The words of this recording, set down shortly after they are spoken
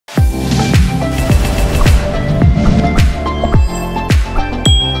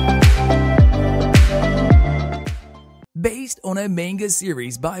on a manga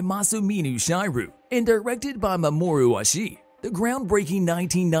series by Masamune Shirow and directed by Mamoru Oshii. The groundbreaking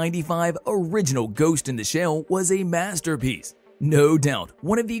 1995 original Ghost in the Shell was a masterpiece. No doubt,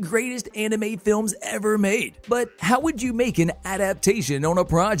 one of the greatest anime films ever made. But how would you make an adaptation on a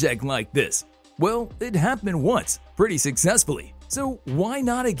project like this? Well, it happened once, pretty successfully. So why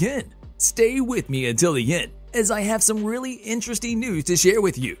not again? Stay with me until the end, as I have some really interesting news to share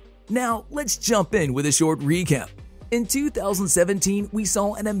with you. Now, let's jump in with a short recap. In 2017, we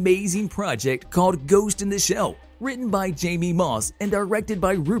saw an amazing project called Ghost in the Shell, written by Jamie Moss and directed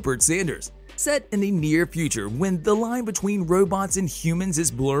by Rupert Sanders. Set in the near future when the line between robots and humans is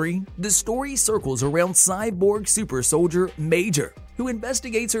blurry, the story circles around cyborg super soldier Major, who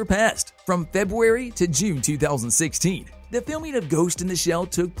investigates her past. From February to June 2016, the filming of Ghost in the Shell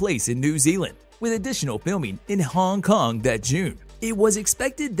took place in New Zealand, with additional filming in Hong Kong that June. It was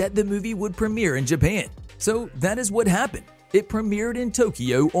expected that the movie would premiere in Japan, so that is what happened. It premiered in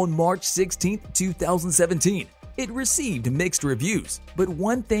Tokyo on March 16, 2017. It received mixed reviews, but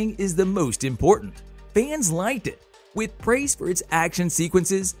one thing is the most important. Fans liked it, with praise for its action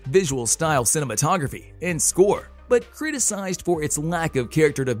sequences, visual style cinematography, and score, but criticized for its lack of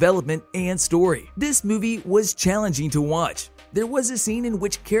character development and story. This movie was challenging to watch. There was a scene in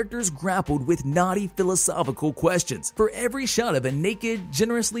which characters grappled with knotty philosophical questions for every shot of a naked,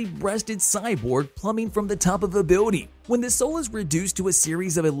 generously breasted cyborg plumbing from the top of a building. When the soul is reduced to a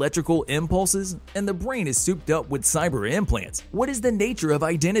series of electrical impulses and the brain is souped up with cyber implants, what is the nature of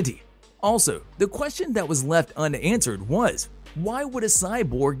identity? Also, the question that was left unanswered was, why would a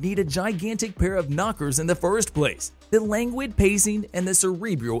cyborg need a gigantic pair of knockers in the first place? The languid pacing and the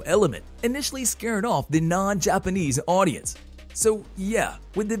cerebral element initially scared off the non-Japanese audience. So yeah,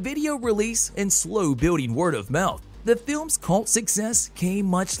 with the video release and slow building word of mouth, the film's cult success came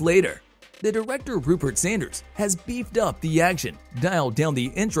much later. The director Rupert Sanders has beefed up the action, dialed down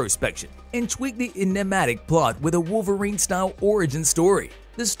the introspection, and tweaked the enigmatic plot with a Wolverine-style origin story.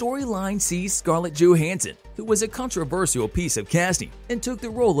 The storyline sees Scarlett Johansson, who was a controversial piece of casting and took the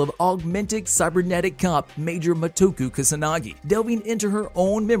role of augmented cybernetic cop Major Motoko Kusanagi, delving into her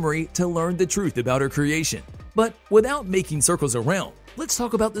own memory to learn the truth about her creation. But without making circles around, let's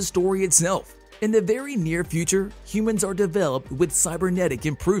talk about the story itself. In the very near future, humans are developed with cybernetic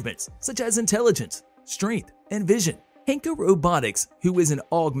improvements such as intelligence, strength, and vision. Henka Robotics, who is an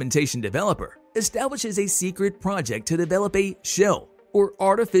augmentation developer, establishes a secret project to develop a shell, or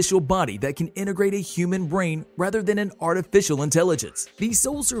artificial body that can integrate a human brain rather than an artificial intelligence. The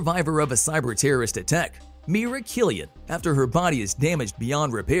sole survivor of a cyber-terrorist attack, Mira Killian, after her body is damaged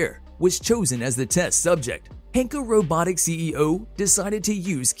beyond repair, was chosen as the test subject. Henka Robotics CEO decided to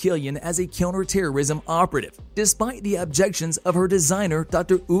use Killian as a counter-terrorism operative, despite the objections of her designer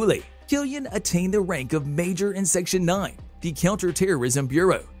Dr. Ule. Killian attained the rank of Major in Section 9, the Counter-Terrorism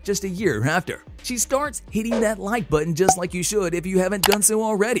Bureau, just a year after. She starts hitting that like button just like you should if you haven't done so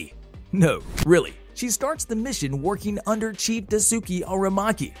already. No, really. She starts the mission working under Chief Daisuke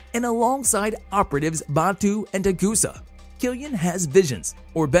Aramaki and alongside operatives Batu and Tagusa. Killian has visions,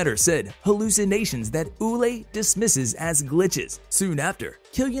 or better said, hallucinations that Ule dismisses as glitches. Soon after,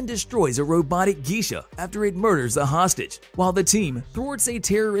 Killian destroys a robotic geisha after it murders a hostage, while the team thwarts a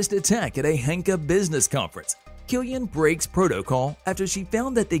terrorist attack at a Henka business conference. Killian breaks protocol after she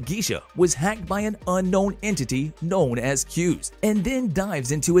found that the geisha was hacked by an unknown entity known as Q's, and then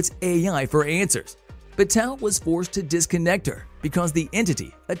dives into its AI for answers. Batal was forced to disconnect her because the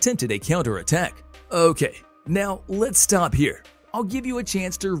entity attempted a counterattack. Okay. Now, let's stop here. I'll give you a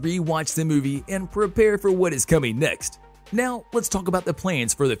chance to re-watch the movie and prepare for what is coming next. Now, let's talk about the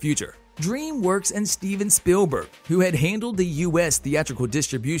plans for the future. DreamWorks and Steven Spielberg, who had handled the US theatrical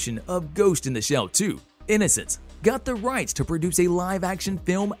distribution of Ghost in the Shell 2, Innocence, got the rights to produce a live-action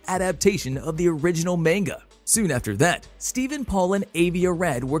film adaptation of the original manga. Soon after that, Stephen Paul and Avi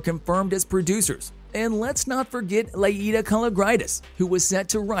Arad were confirmed as producers. And let's not forget Laida Kalogridis, who was set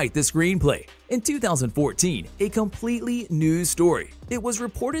to write the screenplay. In 2014, a completely new story. It was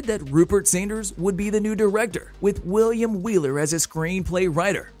reported that Rupert Sanders would be the new director, with William Wheeler as a screenplay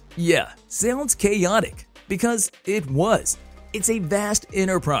writer. Yeah, sounds chaotic, because it was. It's a vast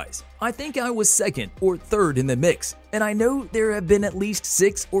enterprise. I think I was second or third in the mix, and I know there have been at least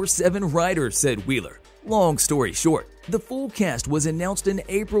 6 or 7 writers, said Wheeler. Long story short, the full cast was announced in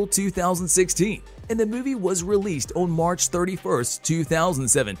April 2016, and the movie was released on March 31,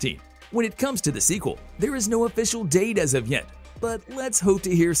 2017. When it comes to the sequel, there is no official date as of yet, but let's hope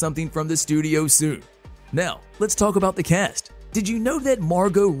to hear something from the studio soon. Now, let's talk about the cast. Did you know that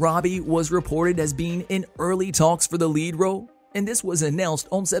Margot Robbie was reported as being in early talks for the lead role? And this was announced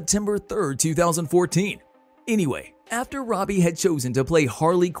on September 3, 2014. Anyway, after Robbie had chosen to play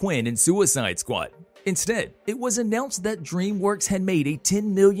Harley Quinn in Suicide Squad. Instead, it was announced that DreamWorks had made a $10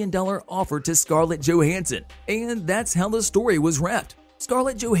 million offer to Scarlett Johansson, and that's how the story was wrapped.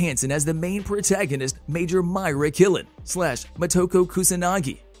 Scarlett Johansson as the main protagonist, Major Motoko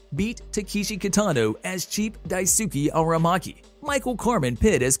Kusanagi, beat Takeshi Kitano as Chief Daisuke Aramaki, Michael Carmen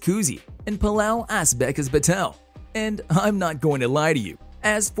Pitt as Kuzi, and Palau Asbek as Batal. And I'm not going to lie to you.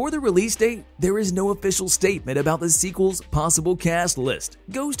 As for the release date, there is no official statement about the sequel's possible cast list.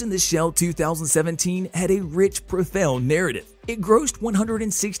 Ghost in the Shell 2017 had a rich, profound narrative. It grossed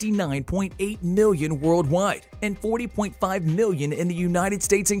 $169.8 million worldwide and $40.5 million in the United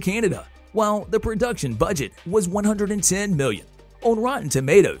States and Canada, while the production budget was $110 million. On Rotten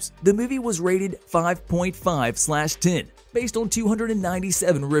Tomatoes, the movie was rated 5.5/10 based on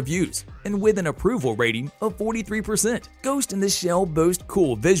 297 reviews, and with an approval rating of 43%. Ghost in the Shell boasts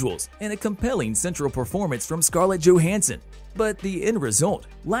cool visuals and a compelling central performance from Scarlett Johansson, but the end result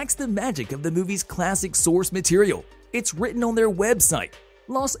lacks the magic of the movie's classic source material. It's written on their website.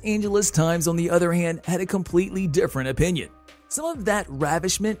 Los Angeles Times, on the other hand, had a completely different opinion. Some of that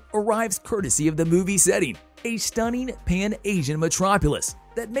ravishment arrives courtesy of the movie setting, a stunning Pan-Asian metropolis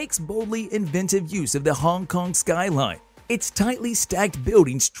that makes boldly inventive use of the Hong Kong skyline. Its tightly stacked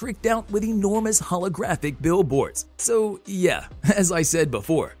buildings tricked out with enormous holographic billboards. So yeah, as I said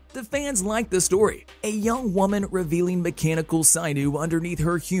before, the fans like the story. A young woman revealing mechanical sinew underneath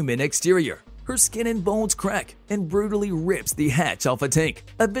her human exterior. Her skin and bones crack and brutally rips the hatch off a tank.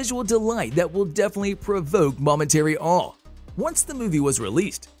 A visual delight that will definitely provoke momentary awe. Once the movie was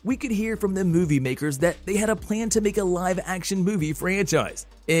released, we could hear from the movie makers that they had a plan to make a live-action movie franchise.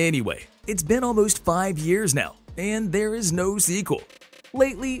 Anyway, it's been almost 5 years now, and there is no sequel.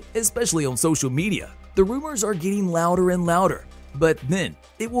 Lately, especially on social media, the rumors are getting louder and louder. But then,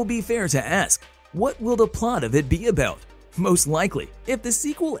 it will be fair to ask, what will the plot of it be about? Most likely, if the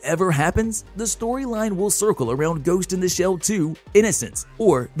sequel ever happens, the storyline will circle around Ghost in the Shell 2, Innocence,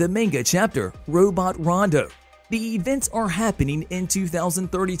 or the manga chapter, Robot Rondo. The events are happening in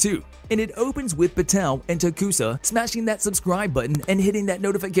 2032, and it opens with Batal and Takusa smashing that subscribe button and hitting that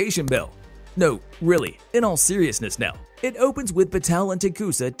notification bell. No, really, in all seriousness now, it opens with Batal and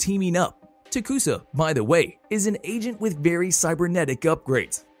Takusa teaming up. Takusa, by the way, is an agent with very cybernetic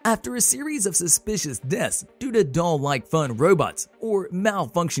upgrades. After a series of suspicious deaths due to doll-like fun robots, or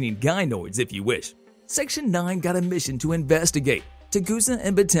malfunctioning gynoids if you wish, Section 9 got a mission to investigate. Takusa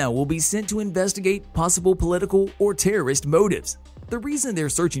and Batal will be sent to investigate possible political or terrorist motives. The reason they're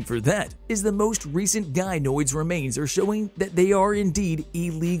searching for that is the most recent gynoids remains are showing that they are indeed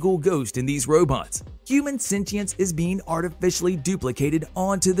illegal ghosts in these robots. Human sentience is being artificially duplicated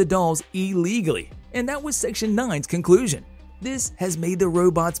onto the dolls illegally, and that was Section 9's conclusion. This has made the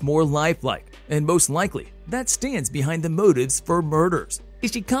robots more lifelike, and most likely, that stands behind the motives for murders.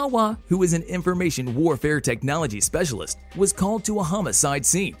 Ishikawa, who is an information warfare technology specialist, was called to a homicide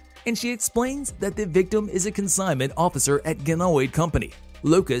scene, and she explains that the victim is a consignment officer at Ganoid Company,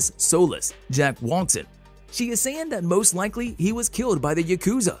 Locus Solus, Jack Watson. She is saying that most likely he was killed by the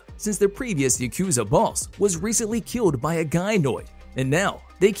Yakuza, since the previous Yakuza boss was recently killed by a gynoid, and now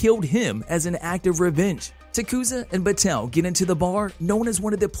they killed him as an act of revenge. Takusa and Batal get into the bar known as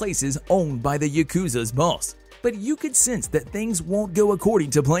one of the places owned by the Yakuza's boss. But you could sense that things won't go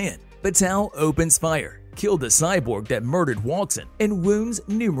according to plan. Batal opens fire, killed the cyborg that murdered Watson, and wounds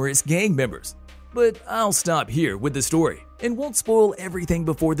numerous gang members. But I'll stop here with the story, and won't spoil everything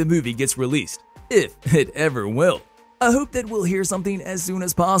before the movie gets released, if it ever will. I hope that we'll hear something as soon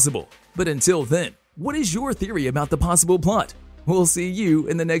as possible. But until then, what is your theory about the possible plot? We'll see you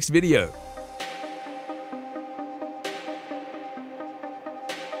in the next video.